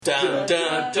Dun, dun,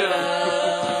 dun,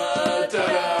 dun,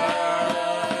 dun,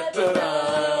 dun,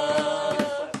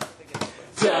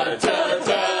 dun, dun,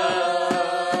 dun,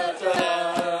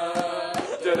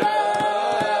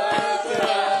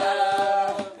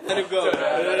 let it go.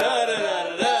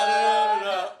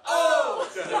 Oh!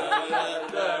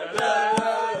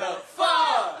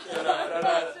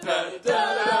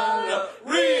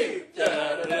 Read!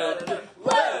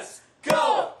 Let's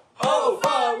go!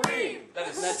 Over! Read! That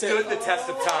has stood the test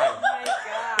of time.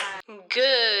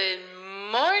 Good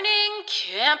morning,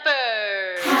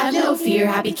 campers! Have no fear,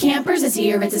 happy campers is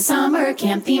here. It's a summer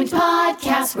camp-themed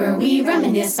podcast where we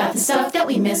reminisce about the stuff that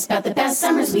we missed, about the best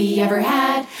summers we ever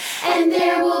had. And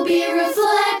there will be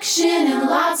reflection and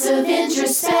lots of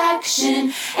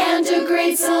introspection and a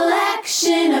great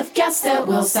selection of guests that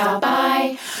will stop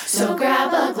by. So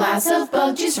grab a glass of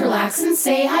bug juice, relax, and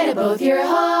say hi to both your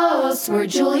hosts. We're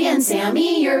Julia and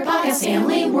Sammy, your podcast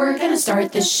family. We're gonna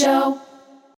start the show.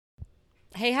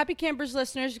 Hey, Happy Campers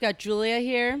listeners, we've got Julia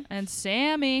here. And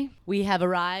Sammy. We have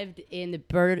arrived in the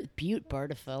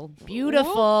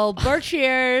beautiful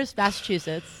Berkshires,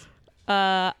 Massachusetts.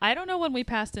 I don't know when we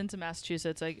passed into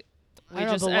Massachusetts. At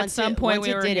some point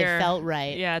we were here. It felt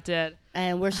right. Yeah, it did.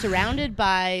 And we're surrounded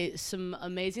by some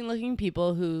amazing-looking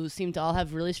people who seem to all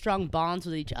have really strong bonds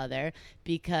with each other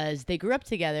because they grew up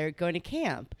together going to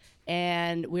camp.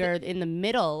 And we're in the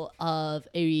middle of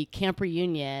a camp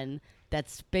reunion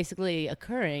that's basically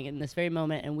occurring in this very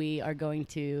moment, and we are going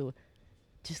to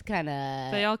just kind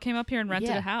of... They all came up here and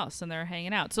rented a house, and they're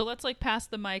hanging out. So let's, pass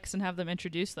the mics and have them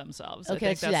introduce themselves.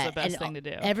 Okay, I think that's the best thing to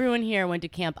do. Everyone here went to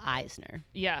Camp Eisner.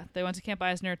 Yeah, they went to Camp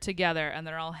Eisner together, and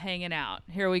they're all hanging out.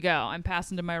 Here we go. I'm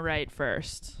passing to my right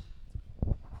first.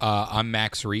 I'm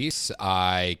Max Reese.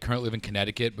 I currently live in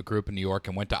Connecticut, but grew up in New York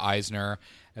and went to Eisner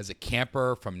as a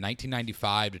camper from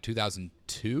 1995 to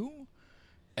 2002.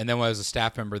 And then was a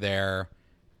staff member there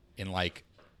in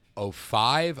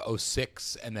 05,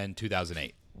 06, and then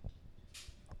 2008.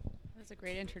 That's a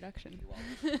great introduction.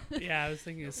 Yeah, I was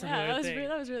thinking of similar thing.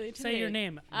 That was really intimidating. Say your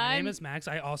name. My name is Max.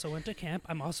 I also went to camp.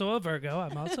 I'm also a Virgo.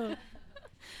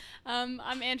 I'm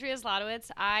Andrea Zlotowicz.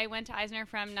 I went to Eisner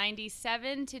from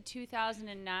 97 to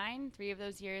 2009. 3 of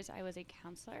those years I was a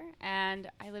counselor. And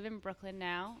I live in Brooklyn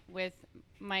now with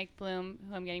Mike Bloom,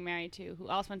 who I'm getting married to, who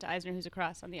also went to Eisner, who's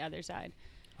across on the other side.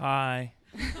 Hi.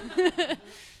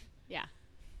 Yeah.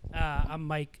 I'm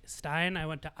Mike Stein. I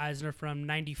went to Eisner from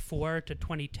 94 to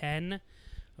 2010. I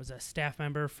was a staff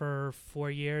member for 4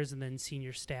 years and then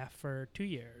senior staff for 2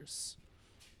 years.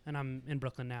 And I'm in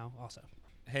Brooklyn now also.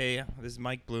 Hey, this is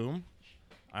Mike Bloom.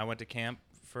 I went to camp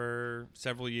for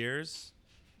several years.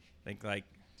 I think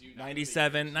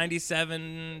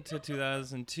 97 to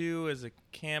 2002 as a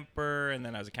camper, and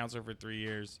then I was a counselor for 3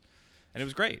 years. And it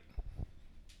was great.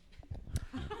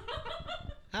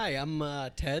 Hi, I'm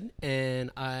Ted, and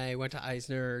I went to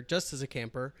Eisner just as a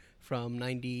camper from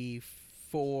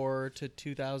 94 to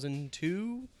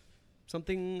 2002,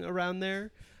 something around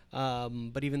there.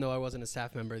 But even though I wasn't a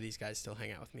staff member, these guys still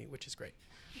hang out with me, which is great.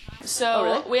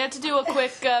 So we had to do a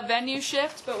quick venue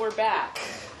shift, but we're back.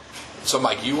 So,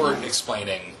 Mike, you were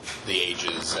explaining the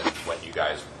ages and when you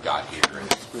guys got here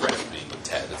and friends being with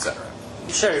Ted, etc.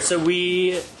 Sure. So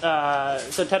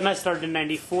so Ted and I started in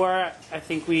 94. I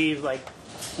think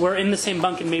we're in the same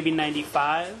bunk in maybe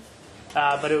 95.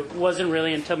 But it wasn't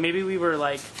really until maybe we were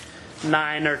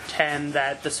 9 or 10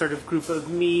 that the sort of group of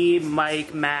me,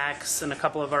 Mike, Max, and a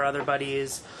couple of our other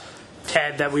buddies,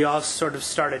 Ted, that we all sort of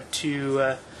started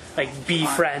to be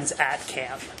friends at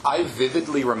camp. I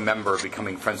vividly remember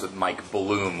becoming friends with Mike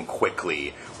Bloom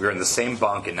quickly. We were in the same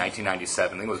bunk in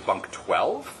 1997. I think it was bunk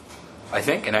 12, in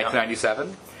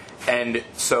 1997. And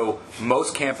so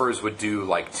most campers would do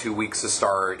 2 weeks to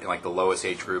start in the lowest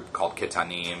age group called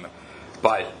Kitanim.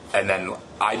 And then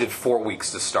I did 4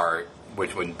 weeks to start,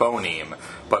 which was Bonim.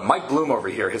 But Mike Bloom over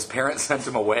here, his parents sent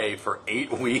him away for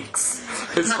 8 weeks.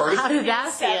 How did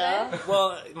that feel?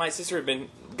 Well, my sister had been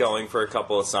going for a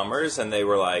couple of summers, and they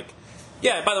were like,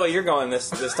 yeah, by the way, you're going this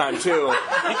time too.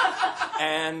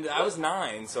 And I was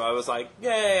 9, so I was like,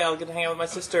 yay, I'll get to hang out with my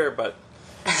sister. But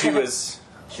she was,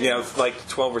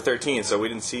 12 or 13, so we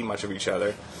didn't see much of each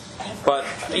other. But,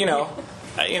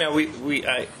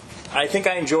 I think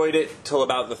I enjoyed it till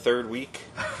about the 3rd week.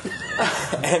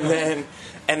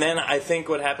 And then I think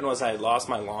what happened was I lost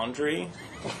my laundry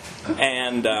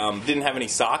and didn't have any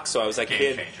socks, so I was that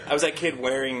kid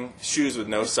wearing shoes with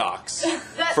no socks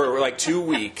for 2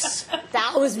 weeks.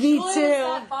 That was me Julie too.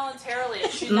 was that voluntarily.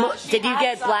 She Did you had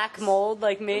get some- black mold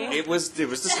like me? It was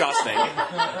disgusting.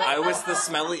 I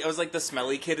was like the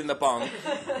smelly kid in the bunk,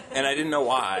 and I didn't know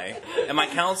why. And my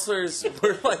counselors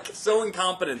were like so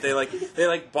incompetent. They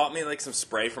bought me like some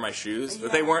spray for my shoes,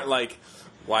 but they weren't like,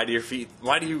 why do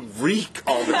you reek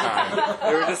all the time?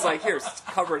 They were just like, here,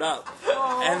 cover it up.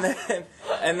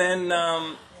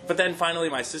 But then finally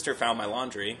my sister found my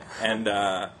laundry, and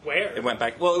Where? it went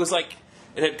back. Well, it was like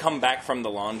it had come back from the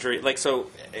laundry. Like, so,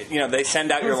 they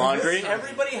send out your laundry.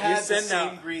 Everybody had the send same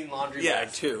out- green laundry Yeah.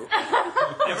 bag too.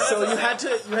 So you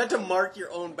had to mark your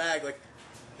own bag. Like,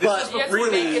 You but have to make it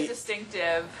really,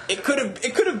 distinctive. it could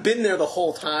have been there the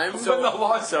whole time.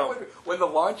 When the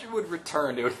laundry would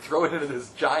return, they would throw it into this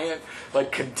giant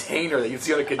container that you'd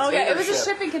see on a container Okay, it was a ship.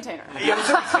 shipping container. Yeah, it was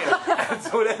a container. And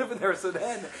so it ended up in there. So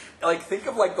then, think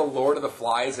of the Lord of the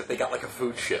Flies if they got a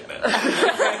food shipment.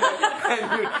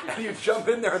 and you jump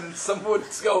in there and then someone would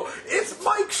go, "It's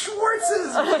Mike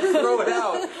Schwartz's!" And you throw it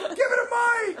out. Give it to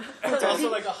Mike! It's also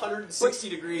 160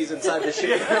 degrees inside the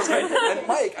ship. And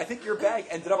Mike, I think your bag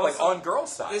ended up on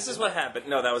girls' side. This is what happened.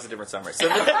 No, that was a different summer. So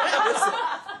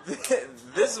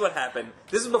this is what happened.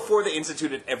 This is before they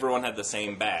instituted everyone had the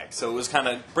same bag. So it was kind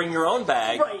of bring your own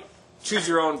bag, choose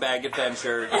your own bag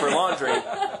adventure for laundry.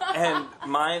 And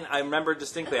mine, I remember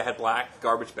distinctly, I had black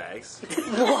garbage bags.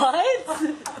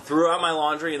 What? Threw out my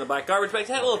laundry in the black garbage bags.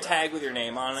 It had a little tag with your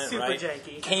name on it, Super right?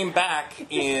 janky. Came back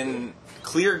in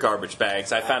clear garbage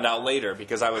bags. I found out later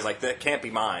because I was like, that can't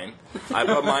be mine. I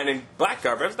put mine in black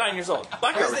garbage. I was 9 years old.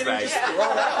 Black garbage bags.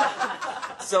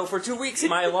 So for 2 weeks,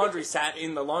 my laundry sat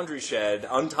in the laundry shed,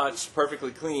 untouched,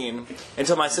 perfectly clean,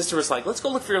 until my sister was like, let's go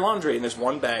look for your laundry. And there's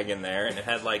one bag in there, and it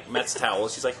had Mets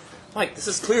towels. She's like, Mike, this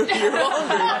is clearly your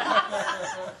laundry.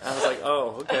 I was like,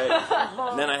 oh, okay.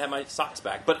 And then I had my socks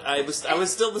back. But I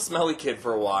was still the smelly kid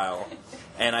for a while.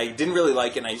 And I didn't really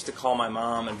like it, and I used to call my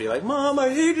mom and be like, Mom, I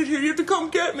hate it here, you have to come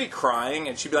get me, crying.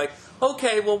 And she'd be like,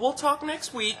 okay, well, we'll talk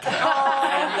next week,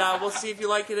 and we'll see if you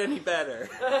like it any better.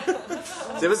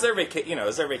 So it was their vacation. It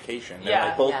was their vacation. They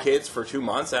were both kids for 2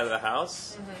 months out of the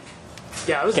house.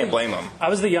 Yeah, Can't blame them. I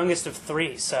was the youngest of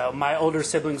three, so my older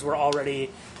siblings were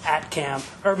already at camp.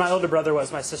 Or my older brother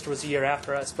was. My sister was a year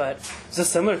after us. But it's a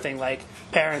similar thing.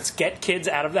 Parents get kids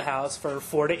out of the house for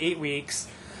 4 to 8 weeks.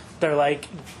 They're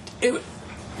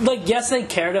yes, they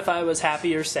cared if I was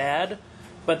happy or sad,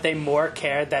 but they more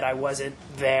cared that I wasn't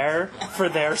there for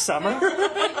their summer.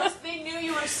 They knew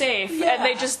you were safe, and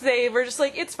they were just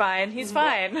like, it's fine, he's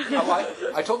fine.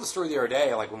 I told the story the other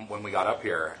day, when we got up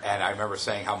here, and I remember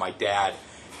saying how my dad,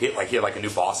 he had a new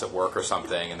boss at work or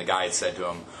something, and the guy had said to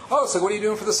him, "Oh, so what are you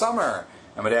doing for the summer?"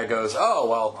 And my dad goes, "Oh,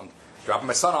 well, I'm dropping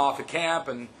my son off at camp,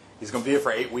 and he's going to be here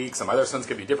for 8 weeks, and my other son's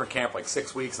going to be a different camp,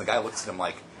 6 weeks." And the guy looks at him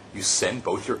like, "You send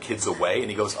both your kids away?" And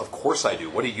he goes, "Of course I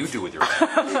do. What do you do with your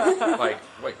family?"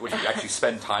 What, do you actually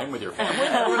spend time with your family?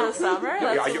 Over the summer?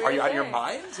 Are you out of your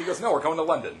minds? He goes, "No, we're going to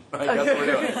London." That's what we're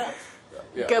doing.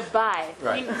 Yeah. Goodbye.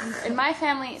 Right. In my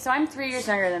family, so I'm 3 years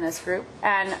younger than this group,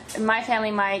 and in my family,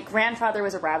 my grandfather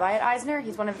was a rabbi at Eisner.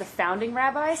 He's one of the founding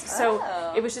rabbis, so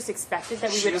it was just expected that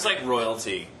we would. She was like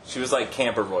royalty. She was like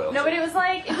camper royalty. No, but I was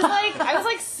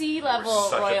like sea level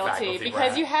Such a royalty faculty because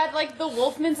brat. you had the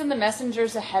Wolfmans and the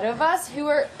Messengers ahead of us who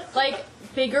were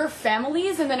bigger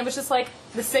families, and then it was just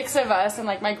the 6 of us and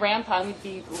my grandpa, and we'd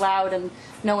be loud and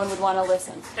no one would want to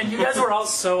listen. And you guys were all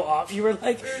so off. You were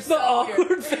the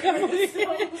awkward family.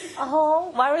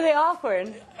 Oh, why were they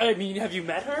awkward? I mean, have you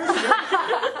met her?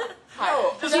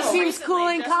 She seems cool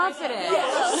and confident.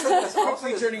 It's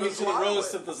quickly turning into the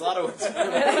roast of the Zlotowitz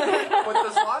family. But the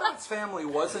Zlotowitz family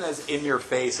wasn't as in your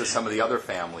face as some of the other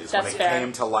families when That's it fair.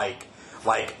 came to like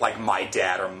my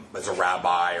dad is a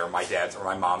rabbi, or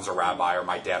my mom's a rabbi, or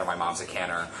my dad or my mom's a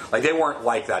cantor. They weren't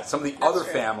like that. Some of the other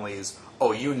true. families,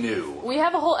 you knew. We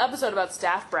have a whole episode about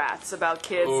staff brats, about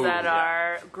kids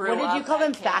that grew What did up you call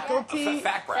them? at camp. Faculty?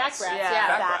 Fact brats. Fact brats, Yeah.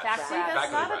 Fact Fact brats. See, brats. that's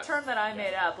Faculty not a brats. term that I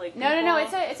made up. No,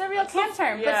 it's a real camp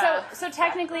term. Yeah. But so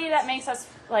technically that makes us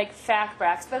fact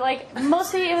brats. But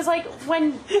mostly it was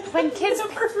when kids.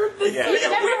 Yeah. You've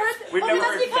never heard. We've well, never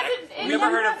that's heard because fact- it we've never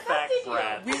heard of affected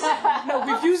fact you. brats. No,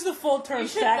 we've used the full term You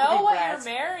should faculty know what brats.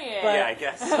 you're marrying. Yeah, I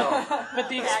guess so. But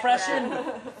the expression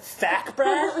fact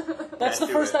brat, that's the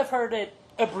do first it. I've heard it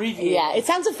abbreviated. Yeah, it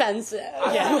sounds offensive.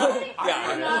 Yeah.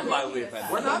 Yeah, I'm mildly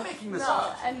offended. We're not making this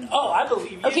up. And Oh, I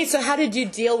believe you. Okay, so how did you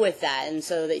deal with that, and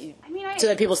so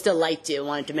that people still liked you and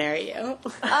wanted to marry you?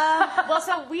 well,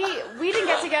 so we didn't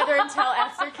get together until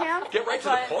after camp. Get right to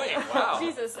the point. Wow.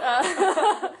 Jesus.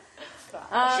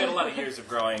 She had a lot of years of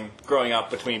growing up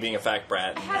between being a fact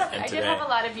brat and I today. did have a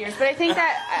lot of years, but I think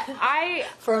that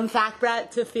From fact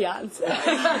brat to fiance.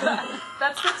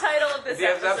 That's the title of this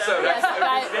episode.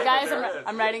 guys,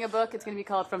 I'm writing a book. It's going to be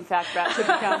called From Fact Brat to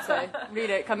Beyonce. Read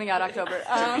it, coming out October.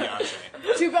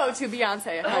 To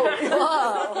Beyonce.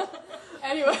 Whoa.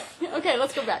 Anyway, okay,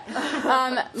 let's go back.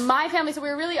 My family, so we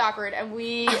were really awkward, and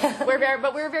we were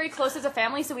very close as a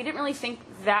family, so we didn't really think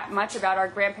that much about our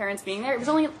grandparents being there. It was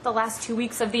only the last 2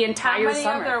 weeks of the entire summer.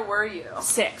 How many of there were you?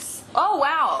 6. Oh,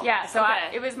 wow. Yeah, so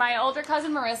it was my older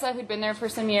cousin Marissa, who'd been there for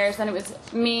some years. Then it was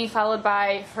me, followed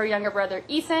by her younger brother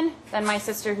Ethan, then my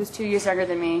sister, who's 2 years younger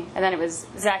than me, and then it was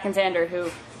Zach and Xander,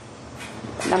 who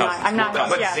I'm not.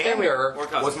 But Yeah,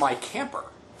 Xander was my camper.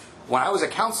 When I was a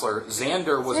counselor,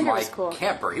 Xander was my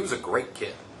camper. He was a great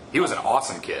kid. He was an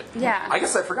awesome kid. Yeah. I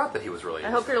guess I forgot that he was really. I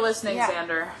hope you're listening,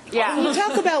 Xander. Yeah. Can you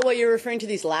talk about what you're referring to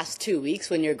these last 2 weeks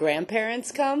when your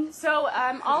grandparents come? So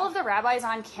all of the rabbis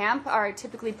on camp are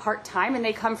typically part-time, and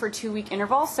they come for 2-week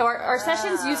intervals. So our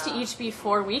sessions used to each be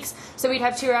 4 weeks. So we'd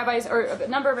have 2 rabbis, or a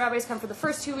number of rabbis come for the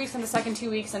first 2 weeks and the second 2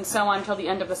 weeks, and so on until the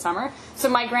end of the summer. So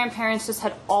my grandparents just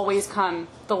had always come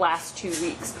the last 2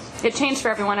 weeks. It changed for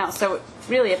everyone else. So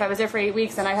really, if I was there for 8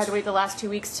 weeks, then I had to wait the last 2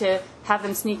 weeks to have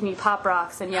them sneak me Pop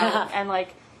Rocks and and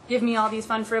like give me all these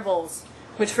fun fribbles,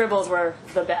 which fribbles were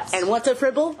the best. And what's a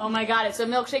fribble? Oh my God, it's a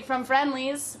milkshake from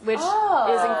Friendly's, which is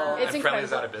And Friendly's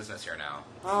incredible. out of business here now.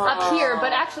 Up here,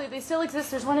 but actually they still exist.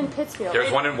 There's one in Pittsfield.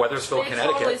 There's one in Weathersfield, They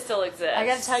Connecticut. totally still exist. I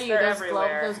gotta tell you, They're those,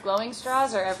 everywhere. those glowing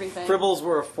straws are everything. Fribbles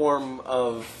were a form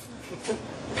of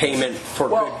payment for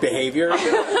good behavior.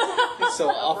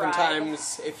 So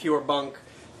oftentimes, if your bunk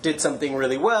did something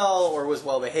really well or was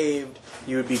well behaved,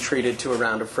 you would be treated to a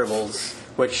round of fribbles,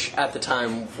 which at the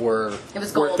time were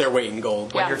worth their weight in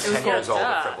gold. When you're 10 years old,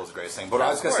 the fribble is the greatest thing. But what I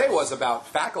was going to say was about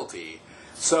faculty.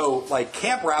 So, like,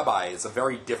 camp rabbi is a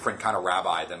very different kind of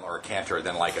rabbi or a cantor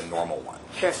than, like, a normal one.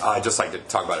 Sure. I'd just like to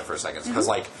talk about it for a second. Because,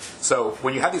 so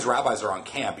when you have these rabbis that are on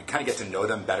camp, you kind of get to know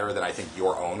them better than I think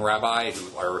your own rabbi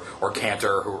or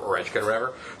cantor or educator or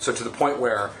whatever. So to the point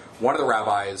where one of the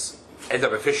rabbis ended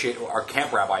up officiating, our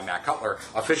camp rabbi, Matt Cutler,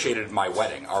 officiated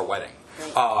our wedding.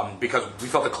 Because we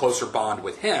felt a closer bond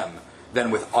with him than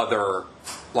with other,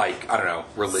 like, I don't know,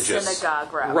 religious.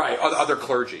 Synagogue rabbis. Right, other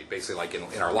clergy, basically, like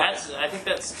in our lives. I think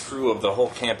that's true of the whole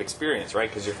camp experience, right?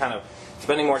 Because you're kind of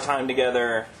spending more time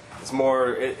together. It's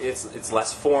more, it's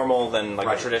less formal than like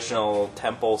a traditional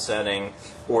temple setting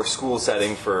or school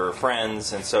setting for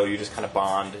friends, and so you just kind of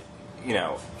bond, you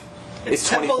know. It's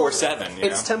 24/7.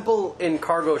 It's temple in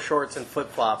cargo shorts and flip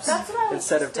flops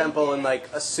instead of temple in like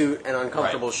a suit and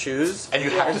uncomfortable shoes. And you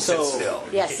have to sit still.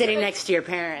 Yeah, sitting next to your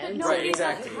parents. No,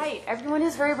 exactly. Right. Everyone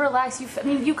is very relaxed.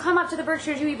 You come up to the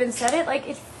Berkshires. You even said it. Like,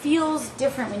 it feels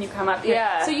different when you come up here.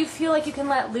 Yeah. So you feel like you can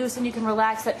let loose and you can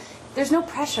relax. But there's no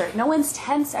pressure. No one's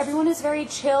tense. Everyone is very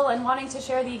chill and wanting to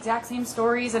share the exact same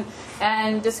stories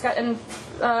and discuss and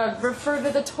refer to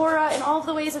the Torah in all of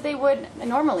the ways that they would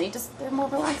normally. Just they're more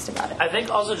relaxed about it. I think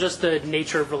also just the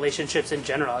nature of relationships in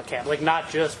general at camp, like not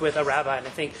just with a rabbi. And I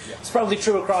think it's probably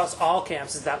true across all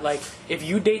camps. Is that like if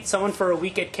you date someone for a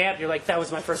week at camp, you're like, that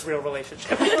was my first real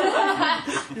relationship.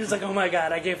 You're just like, oh my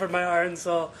God, I gave her my heart and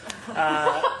soul.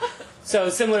 So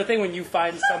similar thing when you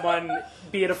find someone,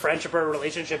 be it a friendship or a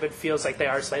relationship, it feels like they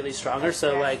are slightly stronger.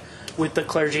 So like with the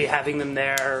clergy, having them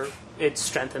there, it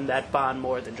strengthened that bond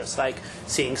more than just like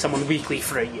seeing someone weekly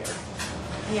for a year.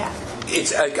 Yeah.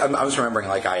 It's. I was remembering,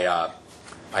 like I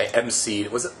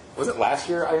emceed. Was it last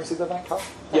year I emceed the event?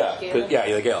 Yeah,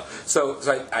 the Gala. So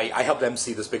I helped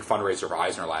MC this big fundraiser for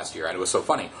Eisner last year, and it was so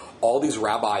funny. All these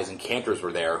rabbis and cantors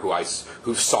were there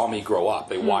who saw me grow up.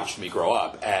 They watched me grow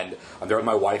up, and I'm there with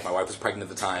my wife. My wife was pregnant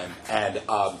at the time, and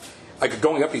like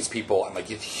going up to these people and like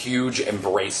huge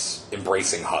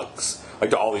embracing hugs,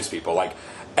 like to all these people, like,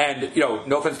 and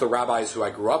no offense to the rabbis who I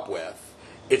grew up with.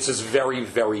 It's just very,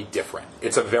 very different.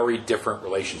 It's a very different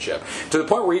relationship. To the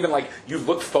point where even like you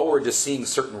looked forward to seeing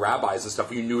certain rabbis and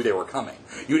stuff. You knew they were coming.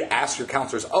 You'd ask your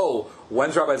counselors, "Oh,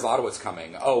 when's Rabbi Zlotowitz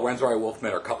coming? Oh, when's Rabbi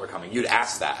Wolfman or Cutler coming?" You'd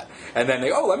ask that, and then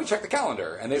let me check the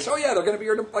calendar, and they say, "Oh yeah, they're going to be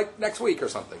here like next week or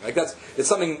something." Like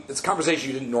it's a conversation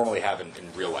you didn't normally have in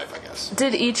real life, I guess.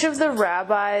 Did each of the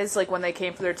rabbis, like when they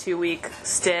came for their 2-week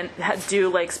stint, do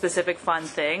like specific fun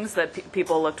things that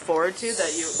people looked forward to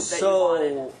that you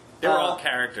wanted? They were all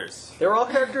characters. They were all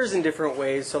characters in different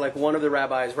ways. So, like, one of the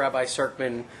rabbis, Rabbi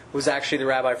Serkman, was actually the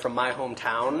rabbi from my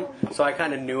hometown. So I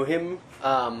kind of knew him.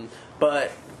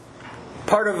 But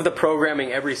part of the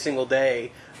programming every single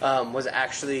day was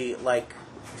actually, like,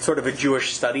 sort of a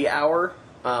Jewish study hour,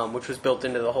 which was built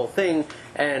into the whole thing.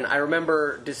 And I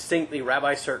remember distinctly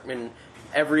Rabbi Serkman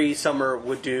every summer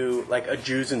would do like a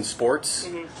Jews in sports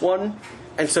one,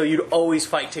 and so you'd always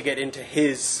fight to get into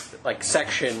his like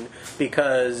section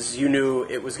because you knew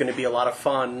it was going to be a lot of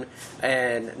fun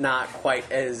and not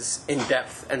quite as in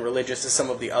depth and religious as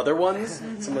some of the other ones,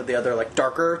 some of the other like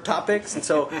darker topics, and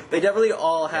so they definitely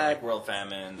all had like world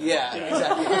famine. Yeah,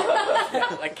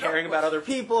 exactly. Like caring about other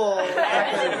people.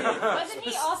 Wasn't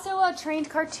he also a trained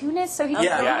cartoonist? So he would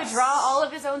draw all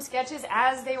of his own sketches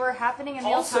as they were happening in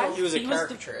real time? He was a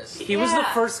caricaturist. He was the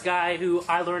first guy who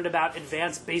I learned about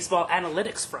advanced baseball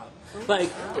analytics from. Like,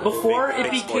 before it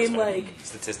became like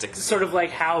statistics, sort of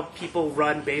like how people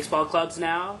run baseball clubs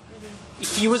now,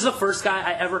 he was the first guy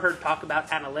I ever heard talk about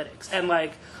analytics. And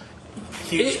like,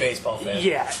 Huge baseball fan.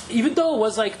 yeah, even though it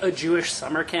was like a Jewish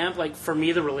summer camp, like for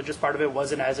me the religious part of it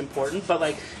wasn't as important, but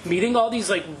like meeting all these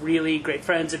like really great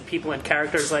friends and people and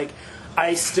characters, like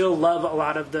I still love a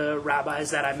lot of the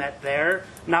rabbis that I met there,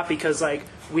 not because like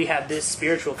we had this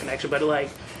spiritual connection, but like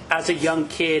as a young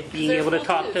kid being able to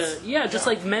talk to just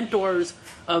like mentors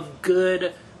of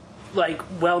good, like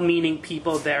well-meaning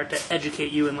people there to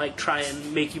educate you and like try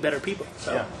and make you better people.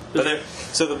 So,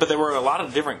 but there were a lot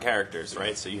of different characters,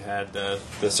 right? So you had the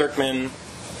Cirkman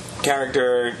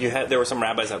character. There were some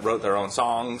rabbis that wrote their own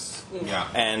songs,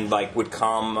 and like would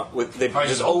come with they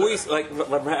just always like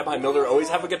Rabbi Milder always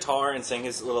have a guitar and sing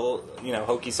his little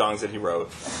hokey songs that he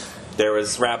wrote. There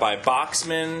was Rabbi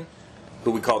Boxman,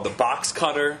 who we called the box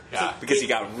cutter because he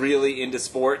got really into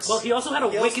sports. Well, he also had a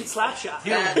wicked slap shot.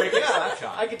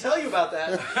 I can tell you about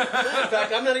that. In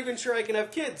fact, I'm not even sure I can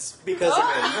have kids because of it.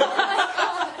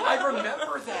 I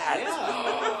remember that.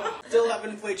 Yeah. Still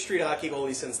haven't played street hockey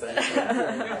goalie since then.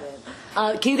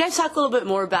 Can you guys talk a little bit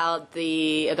more about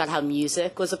how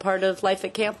music was a part of life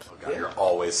at camp? Oh God, you're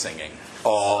always singing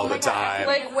all the time.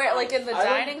 Like where? Like in the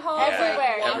dining hall?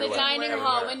 Everywhere. In Everywhere. the dining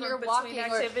hall when you're walking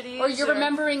activities, or you're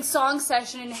remembering song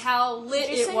session and how lit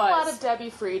Did you it sing was. a lot of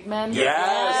Debbie Friedman? Yes.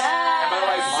 And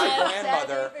by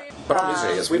the way, my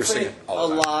grandmother. We were singing played all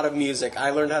the a time. lot of music.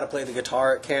 I learned how to play the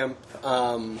guitar at camp.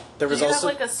 There was Did you also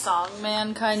have like a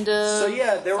songman kind of? so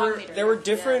yeah, there were leader,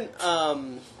 different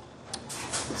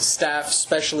staff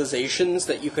specializations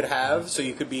that you could have. So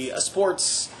you could be a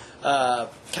sports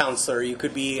counselor, you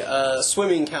could be a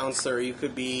swimming counselor, you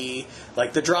could be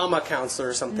like the drama counselor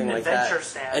or something like that.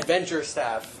 Adventure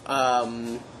staff.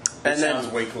 It sounds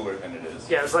way cooler than it is.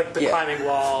 Yeah, it was like the climbing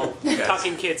wall,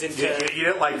 tucking kids into. You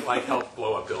didn't like help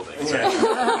blow up buildings.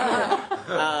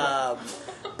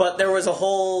 But there was a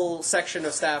whole section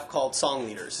of staff called song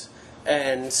leaders,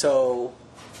 and so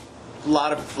a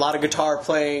lot of guitar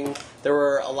playing. There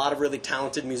were a lot of really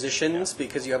talented musicians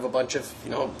because you have a bunch of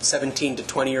 17 to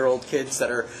 20-year-old kids that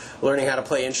are learning how to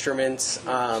play instruments.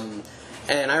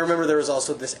 And I remember there was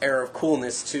also this air of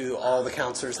coolness to all the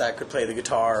counselors that could play the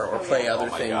guitar or play other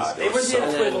things. God. They were the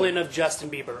equivalent of Justin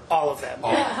Bieber, all of them.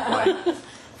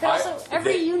 But also,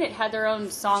 every unit had their own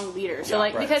song leader. So,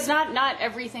 because not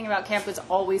everything about camp was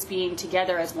always being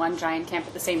together as one giant camp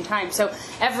at the same time. So,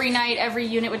 every night, every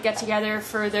unit would get together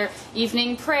for their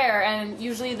evening prayer. And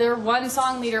usually, their one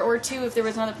song leader or two, if there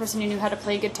was another person who knew how to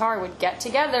play guitar, would get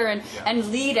together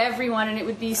and lead everyone. And it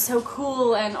would be so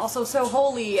cool and also so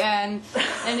holy. And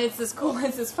it's this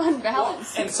fun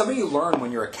balance. And something you learn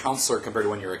when you're a counselor compared to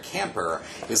when you're a camper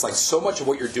is like so much of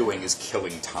what you're doing is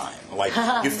killing time. Like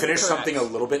you finish something a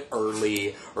little bit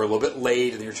early or a little bit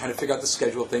late, and then you're trying to figure out the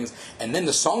schedule of things, and then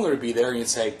the song leader would be there, and you'd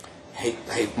say, "Hey,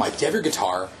 Mike, do you have your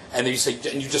guitar?" And then you say,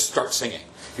 and you just start singing.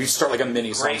 You start like a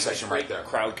mini song session right there.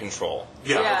 Crowd control.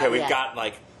 Yeah. Okay, we've got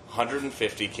like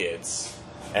 150 kids,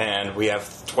 and we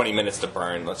have 20 minutes to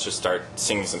burn. Let's just start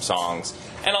singing some songs,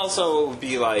 and also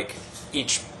be like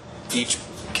each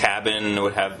cabin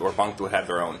would have, or bunk would have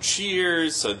their own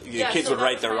cheers, so the kids would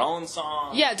write their own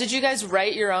songs. Yeah, did you guys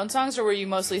write your own songs, or were you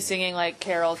mostly singing like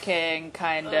Carole King,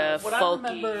 kind of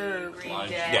folky? Green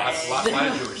Day? Yeah, a lot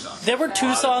of Jewish songs. There were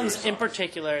two songs in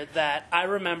particular that I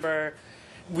remember.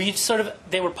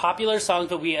 They were popular songs,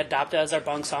 but we adopted as our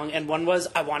bunk song. And one was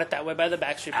 "I Want It That Way" by the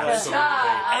Backstreet Boys.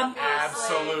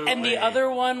 Absolutely. And the other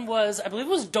one was, I believe it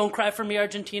was "Don't Cry for Me,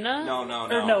 Argentina." No.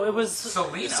 Or no, it was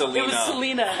Selena. It was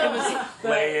Selena. It was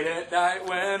Late at night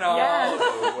when all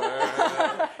the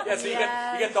world. Yeah, so you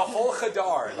get the whole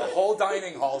Chadar, the whole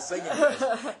dining hall singing this,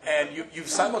 and you've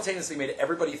simultaneously made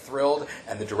everybody thrilled,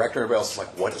 and the director and everybody else is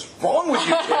like, "What is wrong with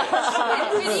you kids?"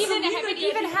 But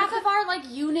even half of our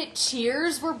unit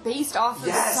cheers were based off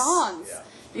of songs.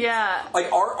 Yeah.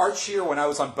 Like our cheer when I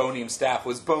was on Boneem staff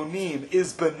was Boneem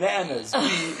is bananas.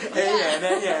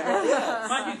 B-A-N-A-N-A-S.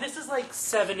 Mind you, this is like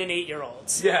 7 and 8 year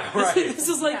olds. Yeah, right. This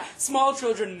is like small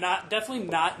children, definitely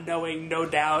not knowing, no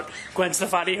doubt, Gwen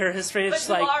Stefani, her history. It's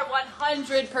But just you like, are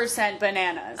 100%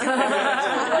 bananas.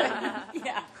 Yeah.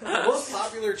 The most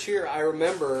popular cheer I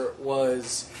remember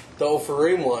was the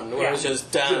Ofarim one, where it was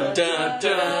just dun dun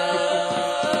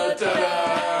dun dun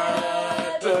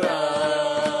dun dun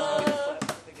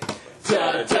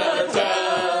dun dun dun.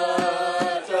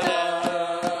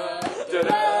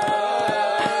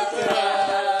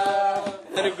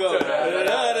 Then it goes.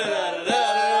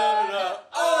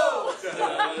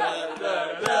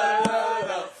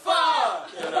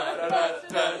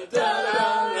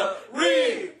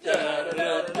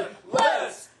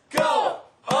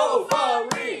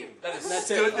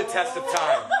 Stood the test of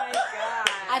time.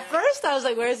 At first, I was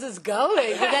like, "Where's this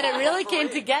going?" But then it really came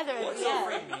together. What's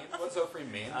Ofarim mean? What's Ofarim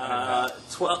mean?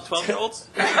 12-year-olds?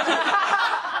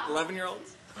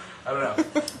 11-year-olds? I don't know.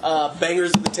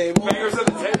 Bangers at the table. Bangers at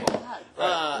the table.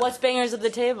 What's bangers at the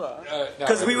table?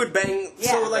 Because we would bang,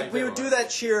 so Yeah. like we would do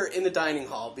that cheer in the dining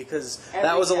hall because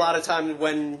that was a lot of time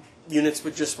when units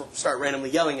would just start randomly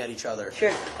yelling at each other.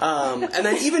 Sure. And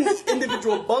then even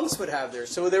individual bunks would have theirs.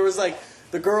 So there was like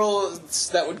the girls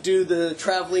that would do the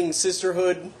traveling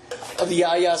sisterhood of the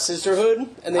Yaya sisterhood,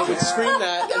 and they would scream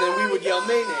that, and then we would yell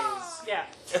mayonnaise. yeah.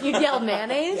 You'd yell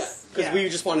mayonnaise? Because we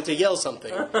just wanted to yell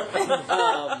something.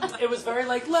 It was very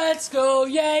like, let's go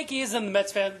Yankees, and the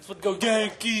Mets fans would go,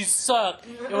 Yankees suck.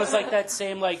 It was like that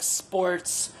same like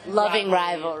sports Loving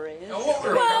rivalry. What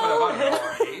we're coming about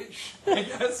our age, I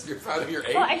guess. You're proud of your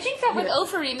age. Well, I think that with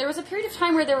Ofarim, there was a period of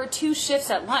time where there were 2 shifts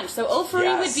at lunch. So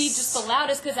Ofarim would be just the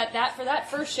loudest because for that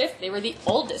first shift, they were the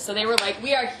oldest. So they were like,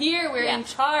 we are here, we're in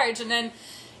charge. And then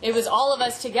it was all of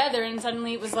us together, and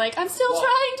suddenly it was like, I'm still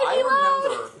trying to be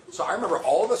loud. I remember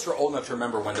all of us were old enough to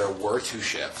remember when there were 2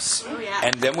 shifts. Oh, yeah.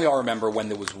 And then we all remember when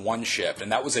there was 1 shift,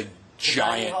 and that was a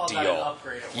giant deal.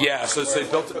 Yeah, so they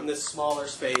built from this smaller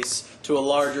space to a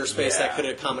larger space that could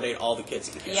accommodate all the kids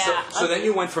in camp. Yeah. So then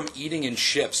you went from eating in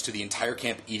shifts to the entire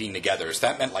camp eating together. So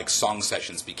that meant like song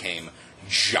sessions became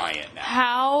giant now.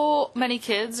 How many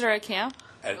kids are at camp?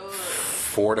 At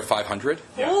 400 to 500.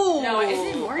 No,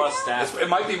 is it more now? It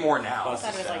might be more now. I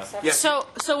thought it was like 7. Yes. So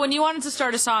when you wanted to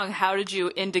start a song, how did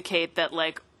you indicate that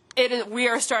like we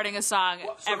are starting a song?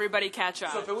 Everybody catch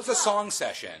on. So if it was a song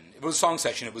session, it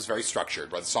was very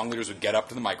structured. Where the song leaders would get up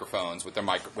to the microphones with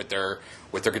their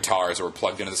guitars that were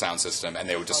plugged into the sound system, and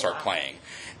they would just start playing.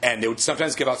 And they would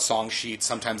sometimes give out song sheets,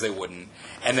 sometimes they wouldn't.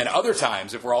 And then other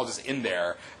times, if we're all just in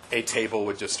there, a table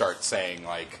would just start saying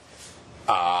like,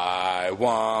 I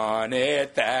want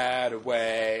it that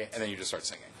way, and then you just start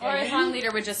singing. Or a song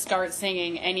leader would just start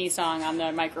singing any song on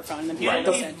the microphone, and then You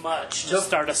people didn't listen. need much to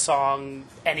start a song,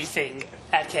 anything,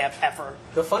 at camp ever.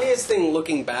 The funniest thing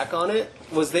looking back on it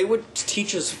was they would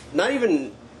teach us not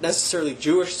even necessarily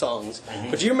Jewish songs,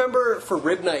 but do you remember for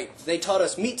rib night they taught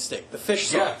us meat stick, the fish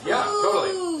song? Yeah,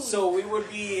 totally. So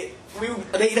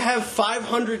they'd have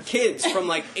 500 kids from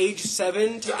like age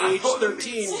 7 to age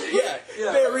 13. Yeah.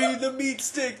 Bury the meat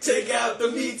stick, take out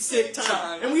the meat stick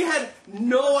time. And we had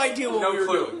no idea what we were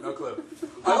doing. No clue.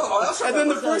 And then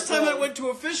the first time I went to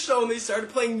a fish show and they started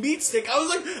playing meat stick, I was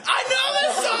like, I know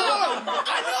this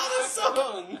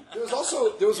song!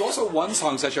 There was also one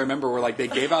song session I remember where like they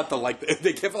gave out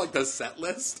the set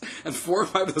list, and 4 or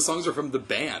 5 of the songs are from the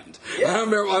band. I don't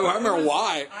remember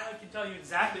why. I can tell you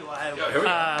exactly why. Yeah, here we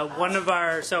go.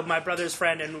 My brother's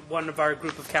friend and one of our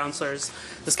group of counselors,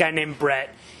 this guy named Brett,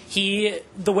 the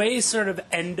way sort of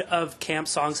end of camp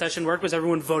song session worked was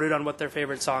everyone voted on what their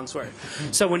favorite songs were.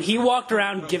 So when he walked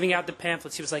around giving out the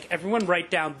pamphlets, he was like, everyone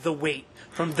write down The Wait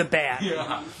from the band.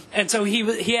 Yeah. And so he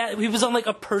was on like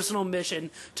a personal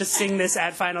mission to sing this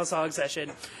at final song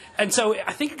session. And so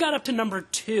I think it got up to number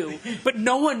 2, but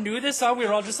no one knew this song. We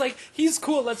were all just like, he's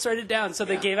cool, let's write it down. So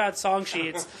they gave out song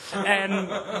sheets,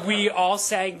 and we all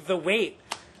sang The Wait.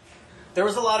 There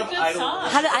was a lot of idol.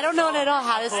 I don't know it at all.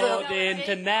 How does Called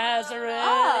into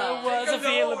Nazareth was a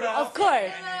feeling about. Of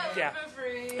course. Yeah.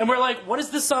 And we're like, what is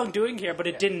this song doing here? But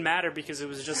it didn't matter because it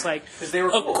was just like they were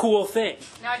a cool thing.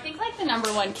 No, I think like the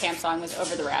number 1 camp song was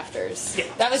Over the Rafters. Yeah.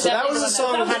 That was definitely the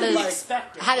song.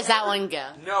 How does that one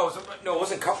go? No, it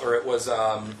wasn't Cutler. It was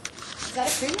Is that a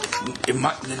Freeman song?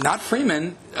 not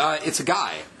Freeman. It's a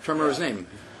guy. I'm trying to remember his name.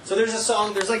 So there's a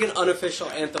song, there's like an unofficial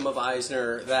anthem of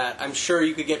Eisner that I'm sure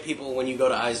you could get people when you go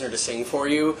to Eisner to sing for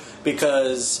you,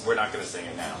 because We're not going to sing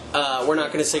it now. we're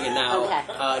not going to sing it now. Okay.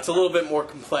 It's a little bit more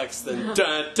complex than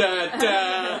da da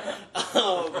da.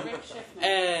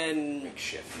 And Rick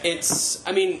Schiff.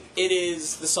 It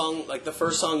is the song, like the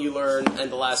first song you learn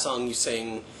and the last song you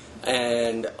sing.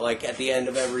 And like at the end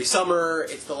of every summer,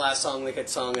 it's the last song that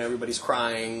gets sung and everybody's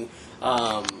crying.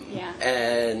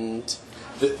 And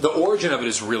the origin of it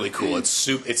is really cool.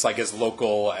 It's like as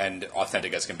local and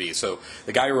authentic as can be. So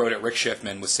the guy who wrote it, Rick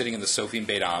Schiffman, was sitting in the Sophim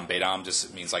Beit Am. Beit Am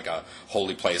just means like a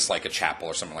holy place, like a chapel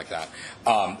or something like that.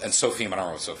 And Sophim, I don't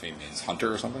know what Sophim means.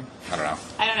 Hunter or something? I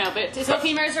don't know. But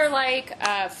Sophimers are like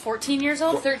 14 years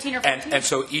old, 13 or 14. And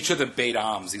so each of the Beit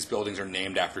Ams, these buildings are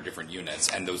named after different units.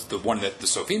 And the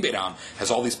Sophim Beit Am has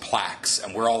all these plaques,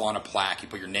 and we're all on a plaque. You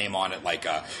put your name on it,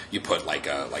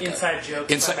 inside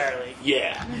jokes primarily.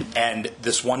 Yeah. And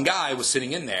this one guy was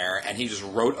sitting in there, and he just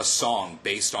wrote a song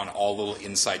based on all the little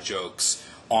inside jokes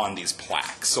on these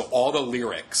plaques. So all the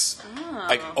lyrics,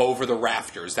 like over the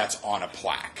rafters, that's on a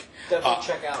plaque. Definitely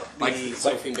check out the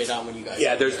Sophim Beit Am when you guys.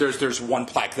 Yeah, there's one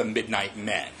plaque, the Midnight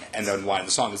Men, and then one of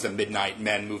the song is the Midnight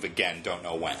Men Move Again, Don't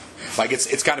Know When. Like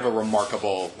it's kind of a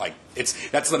remarkable,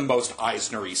 that's the most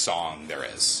Eisner-y song there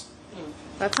is.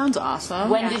 That sounds awesome.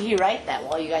 When did he write that?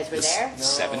 While you guys were there?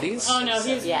 70s? Oh no,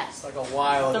 he's Yes. Like a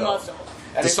while ago. the most.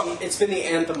 And it's been the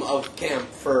anthem of camp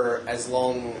for as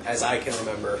long as I can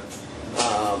remember.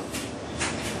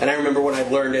 And I remember when I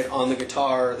learned it on the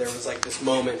guitar, there was like this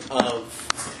moment of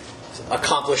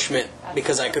accomplishment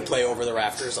because I could play over the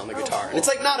rafters on the guitar. And it's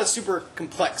like not a super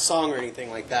complex song or anything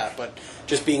like that, but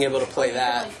just being able to play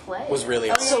that was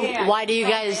really awesome. So why do you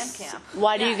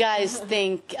guys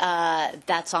think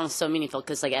that song's so meaningful?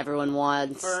 Because like everyone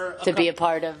wants to be a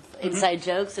part of inside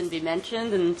jokes and be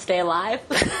mentioned and stay alive.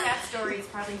 That story is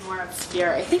probably more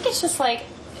obscure. I think it's just like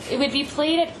it would be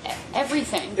played at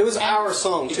everything. It was our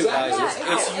song too, guys.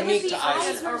 Yeah, It's unique to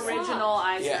Eisner. Original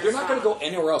Eisner. Yeah. You're not going to go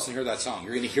anywhere else and hear that song.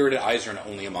 You're going to hear it at Eisner and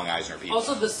only among Eisner people.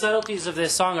 Also, the subtleties of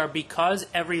this song are because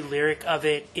every lyric of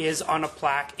it is on a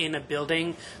plaque in a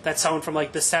building that someone from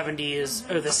like the 70s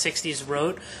or the 60s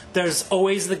wrote. There's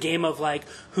always the game of like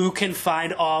who can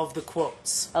find all of the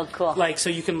quotes. Oh, cool. Like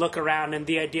so you can look around, and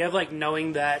the idea of like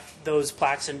knowing that those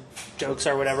plaques and jokes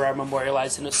or whatever are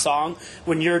memorialized in a song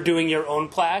when you're doing your own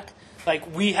plaque.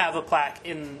 Like we have a plaque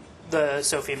in the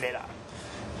Sophim Beit Am.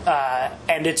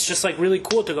 And it's just like really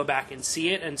cool to go back and see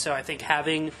it. And so I think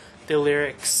having the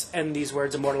lyrics and these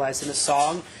words immortalized in a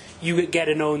song, you get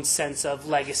an own sense of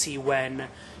legacy when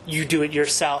you do it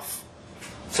yourself.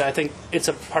 So I think it's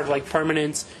a part of like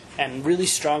permanence and really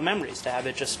strong memories to have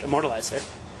it just immortalized there.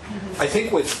 I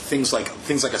think with things like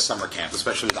a summer camp,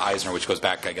 especially with Eisner, which goes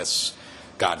back, I guess,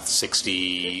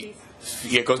 60.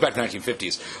 Yeah, it goes back to the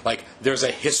 1950s. Like, there's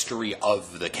a history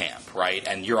of the camp, right?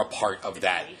 And you're a part of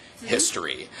that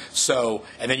history. So,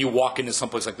 and then you walk into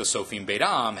someplace like the Sophim Beit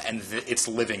Am, and it's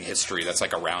living history that's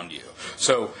like around you.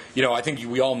 So, I think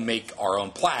we all make our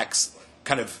own plaques,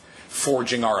 kind of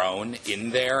forging our own in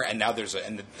there. And now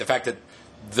and the fact that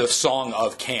the song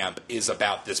of camp is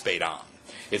about this Beit Am.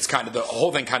 It's kind of the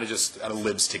whole thing kind of just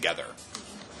lives together.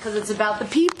 Because it's about the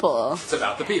people. It's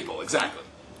about the people, exactly.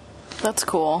 That's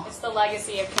cool. It's the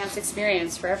legacy of camp's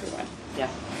experience for everyone. Yeah.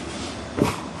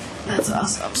 That's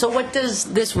awesome. So what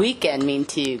does this weekend mean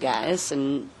to you guys,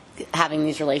 and having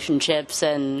these relationships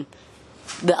and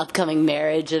the upcoming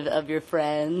marriage of your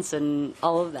friends and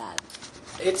all of that?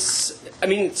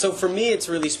 So for me it's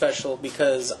really special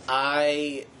because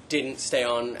I didn't stay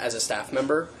on as a staff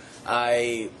member.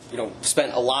 I,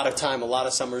 spent a lot of time, a lot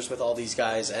of summers with all these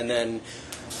guys, and then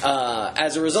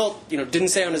as a result, didn't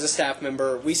stay on as a staff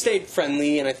member. We stayed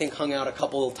friendly and I think hung out a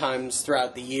couple of times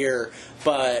throughout the year,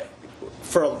 but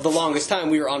for the longest time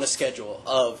we were on a schedule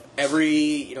of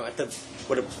every, at the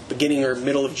beginning or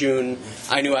middle of June,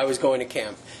 I knew I was going to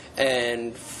camp.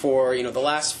 And for, the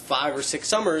last 5 or 6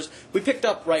 summers, we picked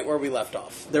up right where we left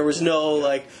off. There was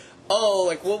no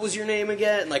what was your name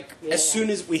again? As soon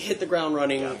as we hit the ground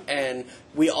running, and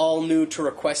we all knew to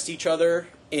request each other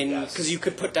because you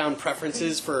could put down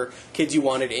preferences for kids you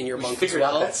wanted in your bunk as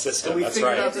well. Out that system. We That's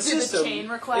figured right. out the system. The chain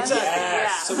request.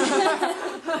 Exactly.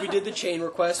 Yeah. So we did the chain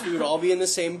request. We would all be in the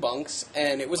same bunks,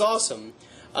 and it was awesome.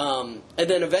 And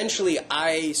then eventually,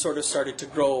 I sort of started to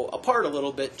grow apart a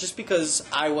little bit, just because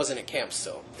I wasn't at camp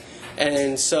still,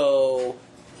 and so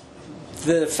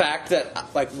the fact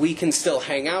that we can still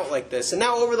hang out like this, and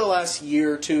now over the last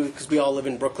year or two, because we all live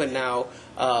in Brooklyn now,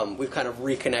 we've kind of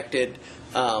reconnected.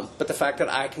 But the fact that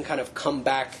I can kind of come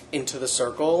back into the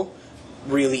circle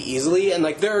really easily, and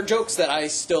there are jokes that I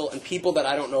still, and people that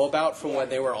I don't know about from when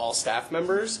they were all staff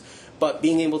members, but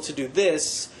being able to do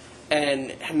this,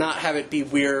 and not have it be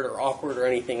weird or awkward or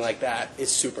anything like that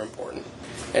is super important.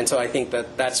 And so I think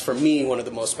that that's, for me, one of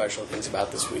the most special things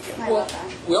about this weekend. Well,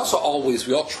 we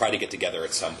all try to get together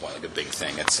at some point, like a big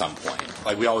thing at some point.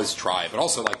 Like, we always try, but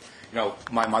also, like, you know,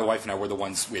 my wife and I, we're the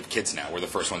ones, we have kids now. We're the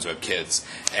first ones who have kids.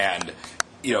 And,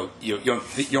 you know, you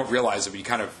don't realize it, but you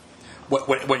kind of,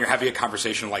 when you're having a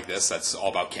conversation like this that's all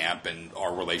about camp and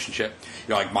our relationship,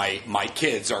 you know, like, my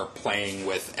kids are playing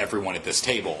with everyone at this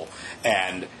table,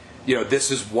 and, you know, this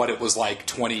is what it was like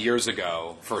 20 years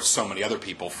ago for so many other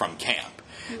people from camp.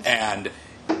 And,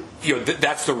 you know,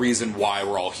 that's the reason why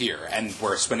we're all here. And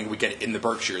we're spending a weekend in the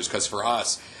Berkshires, because for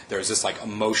us, there's this, like,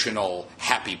 emotional,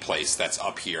 happy place that's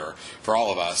up here for all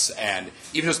of us. And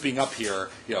even just being up here,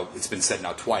 you know, it's been said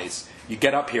now twice, you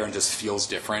get up here and it just feels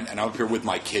different. And I'm up here with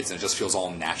my kids and it just feels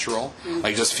all natural.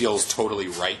 Like, it just feels totally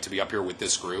right to be up here with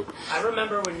this group. I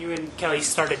remember when you and Kelly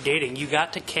started dating, you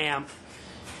got to camp.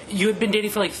 You had been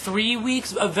dating for like 3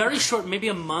 weeks, a very short, maybe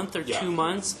a month or 2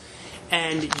 months.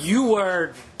 And you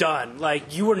were done.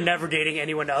 Like, you were never dating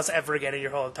anyone else ever again in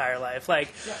your whole entire life.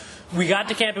 Like, we got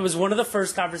to camp. It was one of the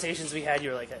first conversations we had.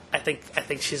 You were like, I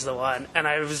think she's the one. And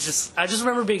I just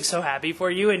remember being so happy for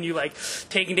you. And you, like,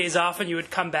 taking days off, and you would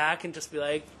come back and just be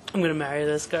like, I'm going to marry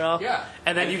this girl. Yeah.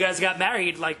 And then you guys got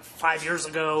married, like, 5 years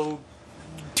ago.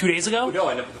 2 days ago? No,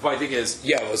 and the funny thing is,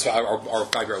 yeah, it was our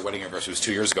 5-year wedding anniversary was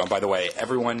 2 years ago. And by the way,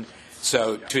 everyone...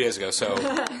 So 2 days ago. So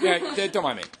yeah, don't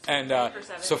mind me. And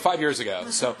so 5 years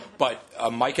ago. So, but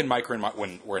Mike and Mike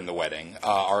were in the wedding.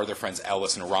 Our other friends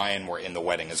Ellis and Ryan were in the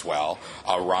wedding as well.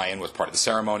 Ryan was part of the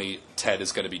ceremony. Ted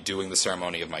is going to be doing the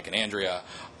ceremony of Mike and Andrea.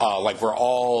 Like, we're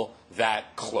all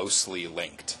that closely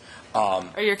linked.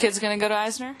 Are your kids going to go to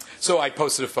Eisner? So I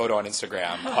posted a photo on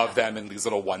Instagram of them in these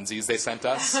little onesies they sent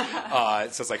us.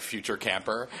 It says, like, future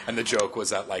camper. And the joke was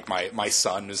that, like, my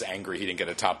son was angry he didn't get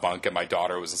a top bunk, and my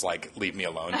daughter was just like, leave me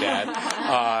alone,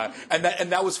 Dad.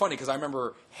 And that was funny, because I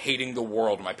remember hating the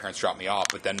world when my parents dropped me off.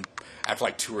 But then after,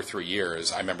 like, 2 or 3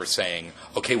 years, I remember saying,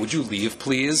 okay, would you leave,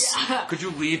 please? Yeah. Could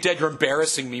you leave, Dad? You're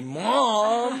embarrassing me,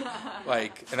 Mom.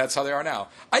 Like, and that's how they are now.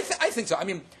 I think so. I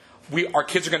mean... Our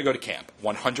kids are going to go to camp,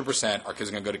 100%. Our kids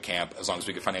are going to go to camp as long as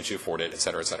we can financially afford it, et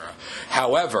cetera, et cetera.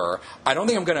 However, I'm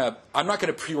not going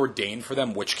to preordain for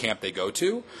them which camp they go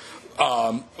to.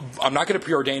 I'm not going to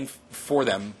preordain for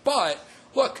them. But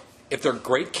look, if they're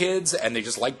great kids and they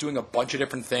just like doing a bunch of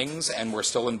different things, and we're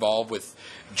still involved with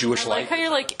Jewish life. I like how you're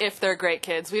like, if they're great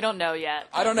kids. We don't know yet.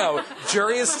 I don't know.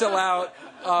 Jury is still out.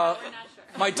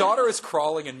 My daughter is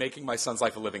crawling and making my son's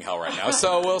life a living hell right now,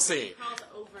 so we'll see.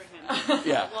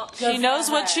 Yeah. Well, she knows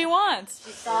what she wants.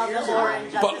 She saw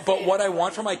the but what I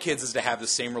want for my kids is to have the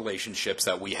same relationships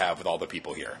that we have with all the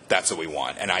people here. That's what we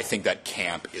want. And I think that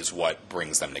camp is what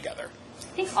brings them together. I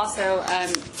think also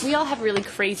we all have really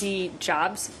crazy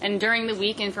jobs, and during the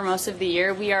week and for most of the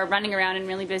year we are running around and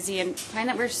really busy, and find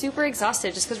that we're super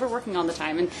exhausted just because we're working all the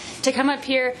time. And to come up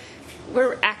here,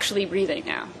 we're actually breathing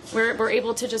now. We're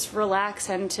able to just relax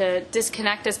and to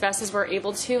disconnect as best as we're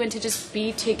able to, and to just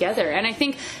be together. And I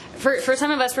think for some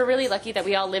of us, we're really lucky that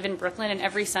we all live in Brooklyn, and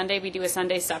every Sunday we do a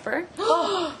Sunday supper.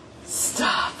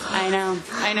 Stop. I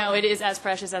know. It is as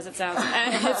precious as it sounds,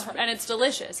 and it's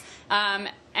delicious.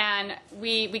 And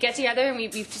we get together and we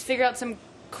just figure out some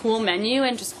cool menu,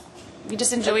 and we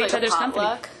just enjoy each other's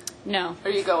company. No. Or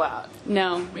you go out?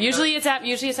 No. Usually it's at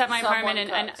my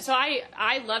apartment, and so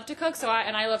I love to cook,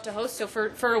 and I love to host. So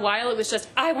for a while it was just,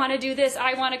 I want to do this,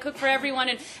 I want to cook for everyone,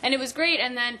 and it was great.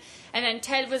 And then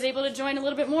Ted was able to join a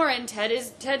little bit more, and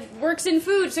Ted works in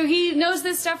food, so he knows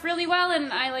this stuff really well,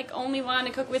 and I only want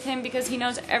to cook with him because he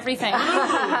knows everything.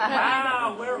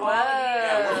 Wow, we're all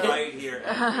right here.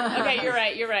 Okay,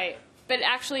 you're right. But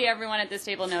actually, everyone at this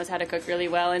table knows how to cook really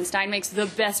well, and Stein makes the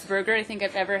best burger I think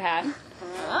I've ever had.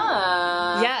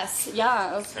 Yes,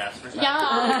 yeah.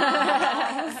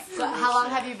 Yeah. So how long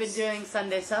have you been doing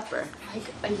Sunday supper? Like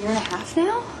a year and a half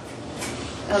now?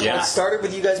 Okay. Yeah. It started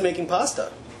with you guys making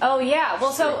pasta. Oh, yeah.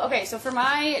 Well, so for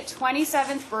my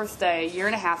 27th birthday, a year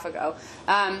and a half ago,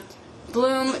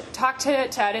 Bloom talked to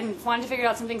Ted and wanted to figure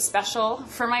out something special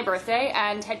for my birthday,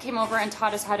 and Ted came over and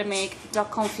taught us how to make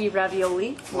duck confit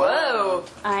ravioli. Whoa!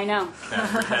 I know. Duck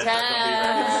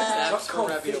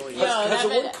confit. Has the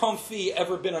word confit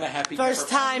ever been on a happy First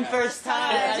time. I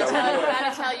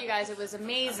gotta tell you guys, it was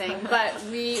amazing. But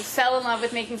we fell in love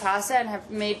with making pasta and have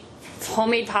made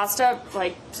homemade pasta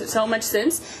like so much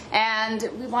since, and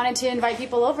we wanted to invite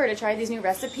people over to try these new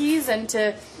recipes and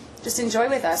to just enjoy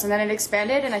with us. And then it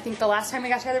expanded, and I think the last time we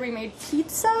got together we made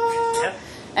pizza. Yeah.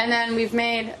 And then we've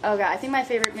made, I think my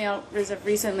favorite meal was of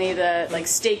recently the like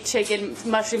steak chicken,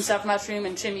 mushroom stuffed mushroom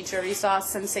and chimichurri sauce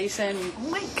sensation. Oh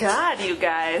my god, you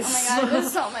guys. Oh my god, it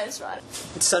was so much fun.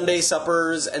 Sunday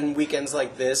suppers and weekends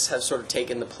like this have sort of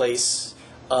taken the place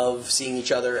of seeing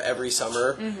each other every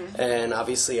summer, and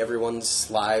obviously everyone's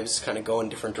lives kind of go in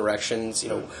different directions. You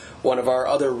know, one of our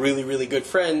other really, really good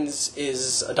friends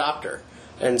is a doctor.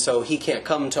 And so he can't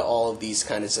come to all of these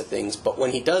kinds of things. But when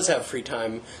he does have free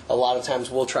time, a lot of times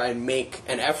we'll try and make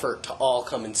an effort to all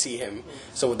come and see him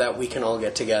so that we can all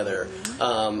get together.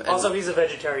 Also, he's a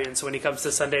vegetarian, so when he comes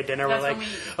to Sunday dinner, we're like,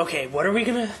 okay, what are we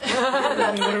going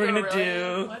to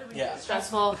do? Yeah.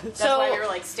 Stressful. That's why you're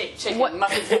like steak, chicken,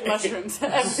 mushrooms,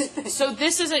 everything. So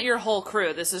this isn't your whole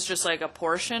crew. This is just like a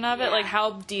portion of it. Like,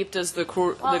 how deep does the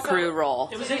crew roll?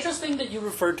 It was interesting that you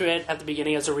referred to it at the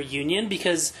beginning as a reunion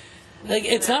because... Like,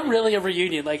 it's not really a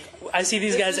reunion. Like, I see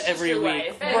these guys every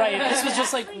week. Right. This was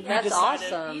just like, we decided.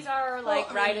 Awesome. These are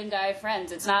like ride and die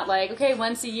friends. It's not like, okay,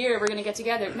 once a year we're going to get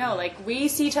together. No, like, we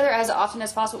see each other as often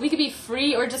as possible. We could be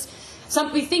free or just...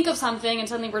 we think of something and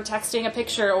suddenly we're texting a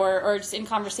picture or just in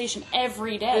conversation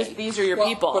every day. These are your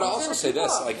people. But I'll also say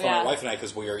this, like for my wife and I,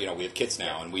 because we have kids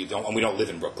now and we don't live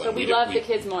in Brooklyn. But we love the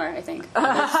kids more, I think.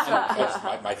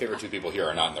 My favorite two people here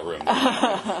are not in the room.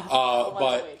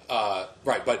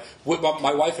 But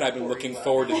my wife and I have been looking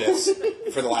forward to this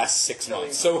for the last 6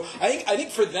 months. So I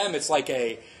think for them it's like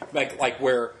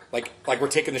we're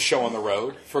taking the show on the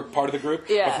road for part of the group.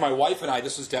 Yeah. But for my wife and I,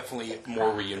 this was definitely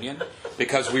more reunion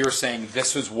because we were saying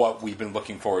this is what we've been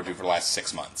looking forward to for the last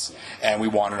 6 months, and we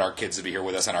wanted our kids to be here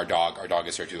with us and our dog. Our dog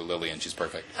is here too, Lily, and she's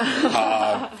perfect.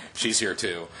 She's here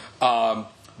too.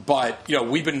 But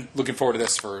we've been looking forward to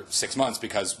this for 6 months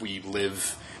because we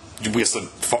live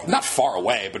not far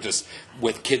away, but just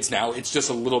with kids now, it's just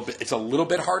a little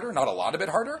bit harder, not a lot of bit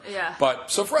harder. Yeah.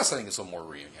 But so for us, I think it's a little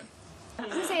more reunion. I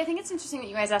was going to say, I think it's interesting that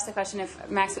you guys asked the question if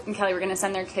Max and Kelly were going to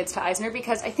send their kids to Eisner,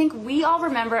 because I think we all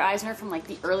remember Eisner from like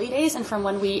the early days and from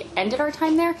when we ended our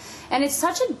time there, and it's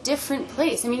such a different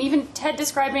place. I mean, even Ted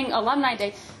describing Alumni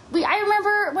Day, I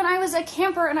remember when I was a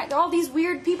camper and all these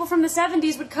weird people from the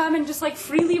 70s would come and just like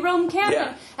freely roam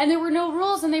camping, and there were no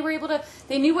rules, and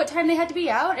they knew what time they had to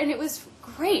be out, and it was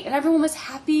great, and everyone was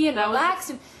happy and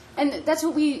relaxed, and that's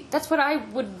what I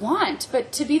would want.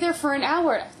 But to be there for an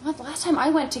hour, the last time I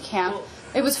went to camp,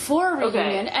 it was for a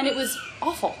reunion, and it was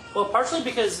awful. Well, partially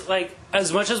because, like,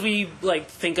 as much as we, like,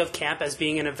 think of camp as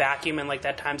being in a vacuum and, like,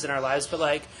 that times in our lives, but,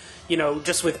 like,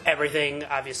 just with everything,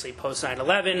 obviously, post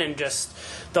 9/11 and just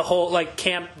the whole, like,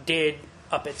 camp did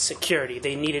up its security.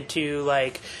 They needed to,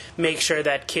 like, make sure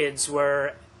that kids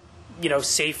were,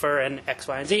 safer and X,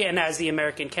 Y, and Z. And as the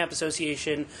American Camp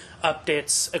Association upped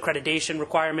its accreditation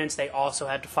requirements, they also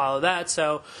had to follow that.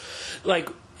 So, like,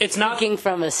 it's not... Speaking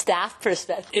from a staff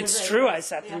perspective. It's true. I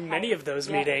sat through many of those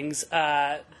meetings.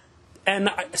 And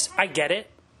I get it,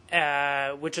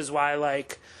 which is why,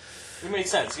 like... It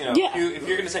makes sense. If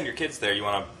you're going to send your kids there, you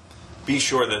want to be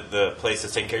sure that the place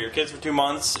that's taking care of your kids for 2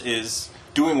 months is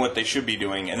doing what they should be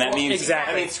doing. And that means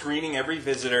screening every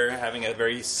visitor, having a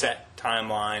very set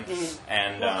timeline,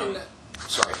 and...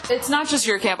 Sorry. It's not just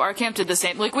your camp. Our camp did the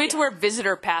same. Like, we had to wear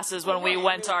visitor passes when we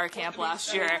went to our camp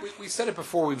last year. We said it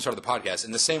before we even started the podcast.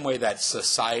 In the same way that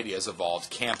society has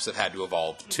evolved, camps have had to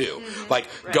evolve too. Like,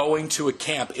 going to a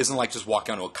camp isn't like just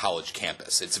walking onto a college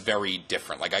campus. It's very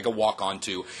different. Like, I could walk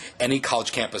onto any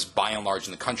college campus by and large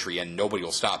in the country and nobody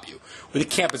will stop you. With a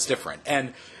camp, it's different.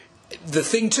 And the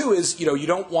thing too is, you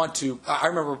don't want to... I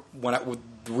remember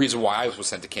the reason why I was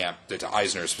sent to camp, to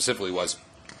Eisner specifically, was...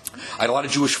 I had a lot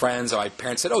of Jewish friends, and my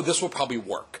parents said, "Oh, this will probably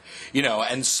work,"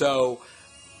 and so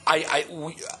I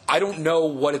don't know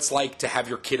what it's like to have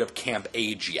your kid of camp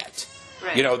age yet.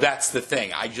 Right. That's the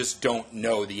thing. I just don't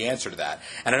know the answer to that,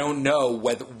 and I don't know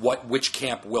which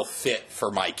camp will fit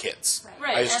for my kids.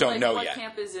 Right. I just don't know what yet.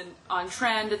 Camp is on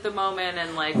trend at the moment,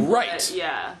 and like but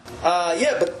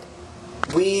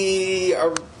we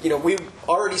are. We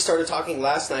already started talking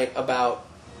last night about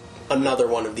another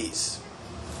one of these.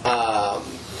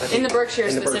 In the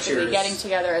Berkshires specifically, getting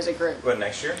together as a group. What,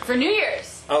 next year? For New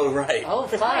Year's. Oh, right. Oh,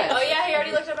 fun. Oh, yeah, he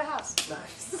already looked up a house.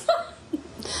 Nice.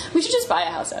 We should just buy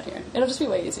a house out here. It'll just be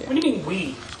way easier. What do you mean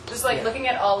we? Just like looking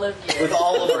at all of you. With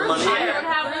all of our money. I don't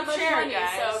have that much money,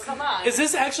 so come on. Is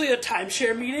this actually a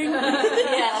timeshare meeting?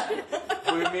 Yeah.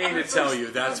 We mean to tell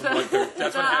you that's what the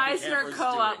Eisner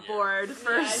co-op board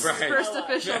first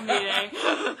official meeting.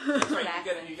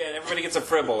 Everybody gets a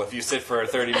fribble if you sit for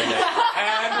 30 minutes.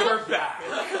 And we're back.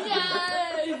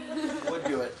 Yay! Would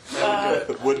do it.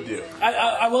 Would do.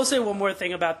 I will say one more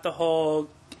thing about the whole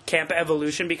camp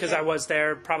evolution, because I was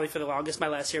there probably for the longest. My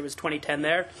last year was 2010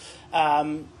 there.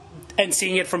 and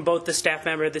seeing it from both the staff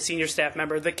member, the senior staff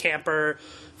member, the camper,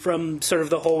 from sort of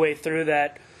the whole way through,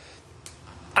 that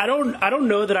I don't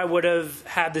know that I would have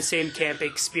had the same camp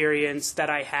experience that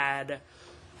I had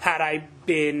I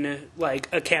been like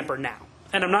a camper now.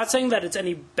 And I'm not saying that it's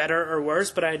any better or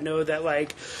worse, but I know that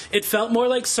like it felt more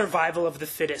like survival of the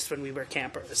fittest when we were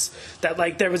campers. That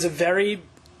like there was a very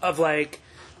of like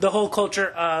the whole culture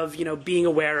of, you know, being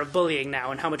aware of bullying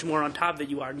now and how much more on top of it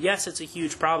you are. And yes, it's a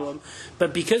huge problem,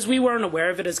 but because we weren't aware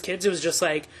of it as kids, it was just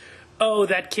like, oh,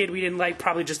 that kid we didn't like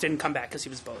probably just didn't come back because he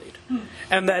was bullied.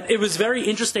 And that it was very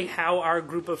interesting how our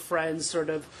group of friends sort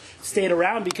of stayed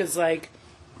around, because like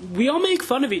we all make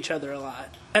fun of each other a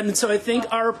lot. And so I think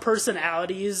our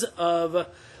personalities of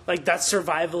like that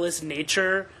survivalist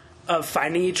nature of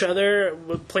finding each other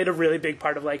played a really big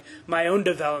part of like my own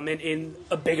development in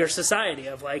a bigger society,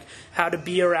 of like how to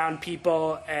be around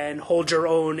people and hold your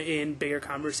own in bigger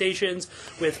conversations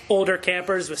with older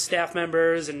campers, with staff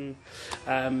members. And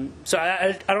so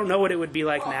I don't know what it would be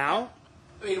like now.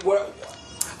 I mean,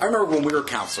 I remember when we were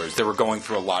counselors, they were going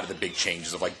through a lot of the big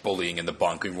changes of like bullying in the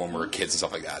bunk when we were kids and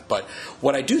stuff like that. But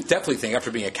what I do definitely think,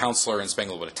 after being a counselor and spending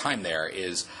a little bit of time there,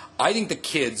 is I think the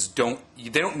kids don't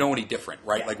know any different,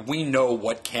 right? Yeah. Like we know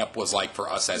what camp was like for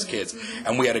us as kids,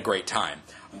 and we had a great time.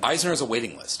 Eisner has a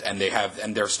waiting list, and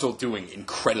they're still doing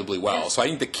incredibly well. So I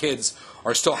think the kids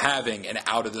are still having an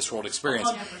out of this world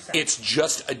experience. 100%. It's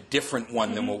just a different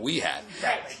one than what we had.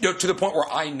 Right. You know, to the point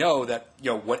where I know that, you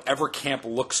know, whatever camp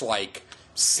looks like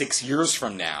 6 years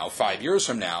from now, 5 years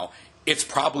from now, it's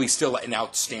probably still an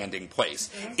outstanding place.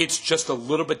 Mm-hmm. It's just a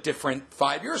little bit different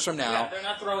 5 years from now. Yeah, they're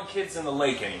not throwing kids in the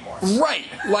lake anymore. Right.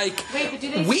 Like, wait, but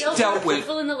do they we still dealt throw with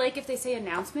people in the lake if they say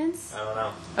announcements? I don't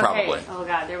know. Probably. Okay. Oh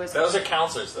god, there was. Those are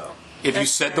counselors, though. If you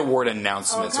said the word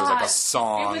announcements, it was like a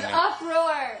song. It was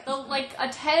uproar, like a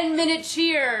 10-minute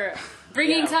cheer,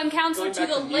 bringing some counselor to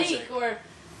the lake, or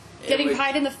getting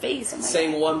pied in the face. Oh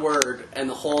saying one word, and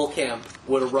the whole camp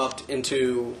would erupt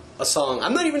into a song.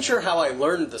 I'm not even sure how I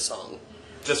learned the song.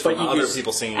 Just from other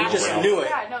people singing it. You just knew it.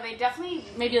 Yeah, no, they definitely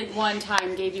maybe like one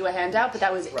time gave you a handout, but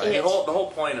that was right. it. The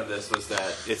whole point of this was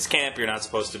that it's camp. You're not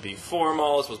supposed to be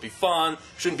formal. It's supposed to be fun.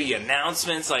 Shouldn't be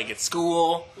announcements like at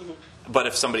school. Mm-hmm. But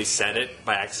if somebody said it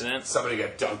by accident, somebody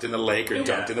got dunked in the lake or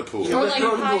dunked in the pool. Or like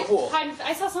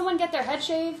I saw someone get their head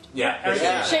shaved.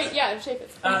 Yeah. Shave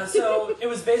it. So it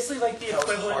was basically like the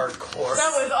equivalent. Hardcore.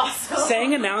 That was awesome.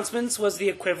 Saying announcements was the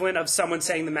equivalent of someone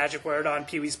saying the magic word on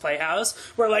Pee-wee's Playhouse,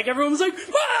 where like everyone was like,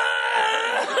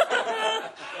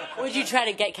 "Ah!" Would you try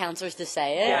to get counselors to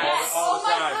say it? Yes. Oh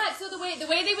my god! So the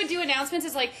way they would do announcements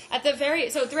is like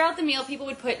throughout the meal, people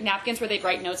would put napkins where they'd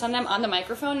write notes on them on the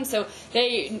microphone, and so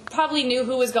they probably knew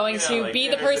who was going to like be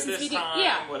the person speaking.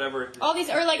 Whatever. All these,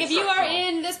 or like if you are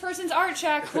in this person's art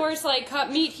shack course, like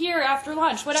meet here after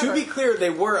lunch, whatever. To be clear, they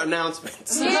were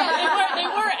announcements. Yeah, they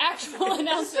were actual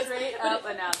announcements. Straight up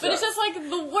announcements. But it's just like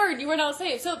the word you were not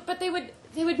saying. So, but they would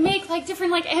make like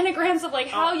different like anagrams of like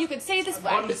how you could say this.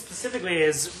 One specifically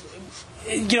is,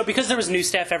 you know, because there was new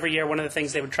staff every year, one of the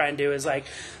things they would try and do is like,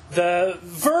 the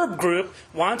verb group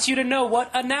wants you to know what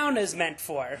a noun is meant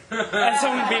for. And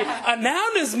so it would be, a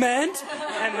noun is meant,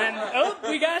 and then, oh,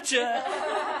 we gotcha.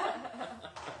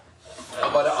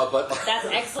 That's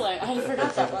excellent. I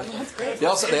forgot that one. That's great.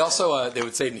 They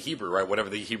would say it in Hebrew, right? Whatever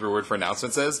the Hebrew word for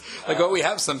announcements is. Like, oh, we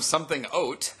have something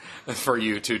oat for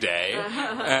you today.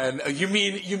 And you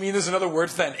mean there's another word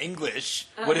for that in English?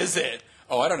 What is it?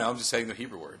 Oh, I don't know. I'm just saying the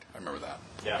Hebrew word. I remember that.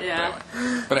 Yeah.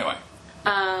 But anyway.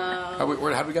 How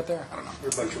did we get there? I don't know. We're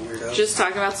a bunch of weirdos. Just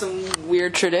talking about some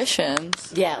weird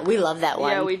traditions. Yeah, we love that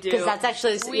one. Yeah, we do. Because that's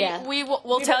actually,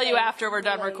 We'll tell you after we're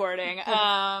done recording.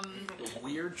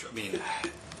 Weird? I mean,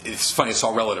 it's funny. It's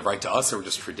all relative, right? To us, they were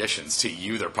just traditions. To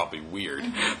you, they're probably weird.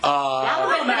 That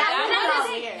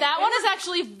one is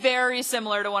actually very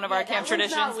similar to one of our camp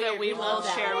traditions that we will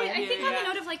share with you. I think on the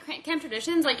note of like camp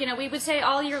traditions, like, you know, we would say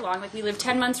all year long, like we live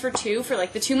 10 months for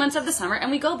like the 2 months of the summer, and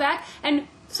we go back and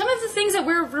some of the things that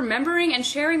we're remembering and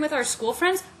sharing with our school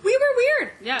friends, we were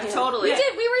weird. Yeah, totally. We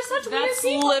did. We were such weird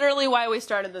people. That's literally why we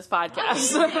started this podcast.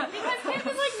 Because camp is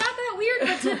like not that weird,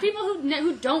 but to people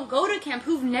who don't go to camp,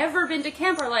 who've never been to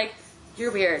camp, are like,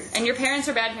 you're weird, and your parents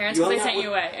are bad parents because they sent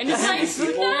you away. And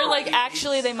you're like,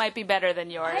 actually, they might be better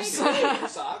than yours.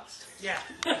 Yeah.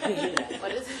 Oh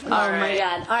my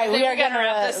god. All right, we are going to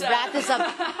wrap this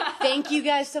up. Thank you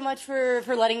guys so much for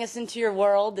letting us into your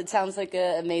world. It sounds like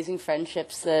amazing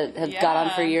friendships that have gone on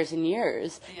for years and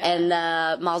years. Yeah. And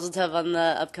Mazel Tov on the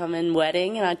upcoming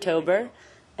wedding in October.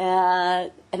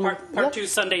 And Part 2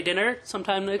 Sunday dinner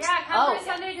sometime next. Yeah, come for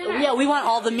Sunday dinner. yeah, we want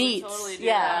all the meats. Totally do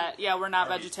yeah. that. Yeah, we're not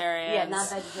vegetarians. Yeah, not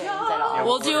vegetarians at all.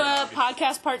 We'll do a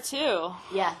podcast part 2.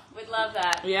 Yeah. We'd love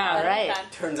that. Yeah. All right.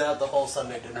 Turns out the whole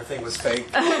Sunday dinner thing was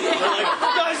fake.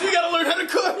 Guys, we gotta learn how to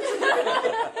cook.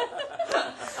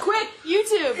 Quick,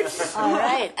 YouTube. All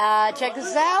right. Check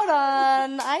us out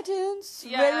on iTunes.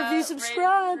 Rate, review,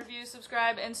 subscribe. Rate, review,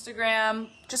 subscribe, Instagram.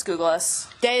 Just Google us.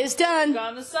 Day is done.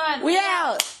 Gone the sun. We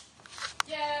out.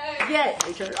 Yay.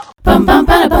 Bum bum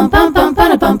ba bum bum bum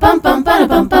ba bum bum bum ba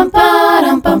bum bum ba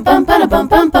dum bum bum ba bum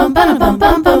bum bum ba bum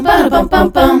bum bum ba bum bum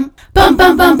bum bum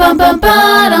bum bum bum bum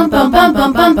ba dum bum bum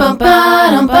bum bum bum ba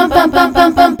dum bum bum bum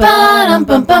bum bum ba dum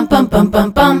bum bum bum bum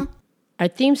bum bum. Our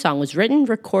theme song was written,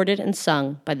 recorded, and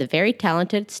sung by the very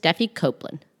talented Steffi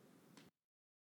Copeland.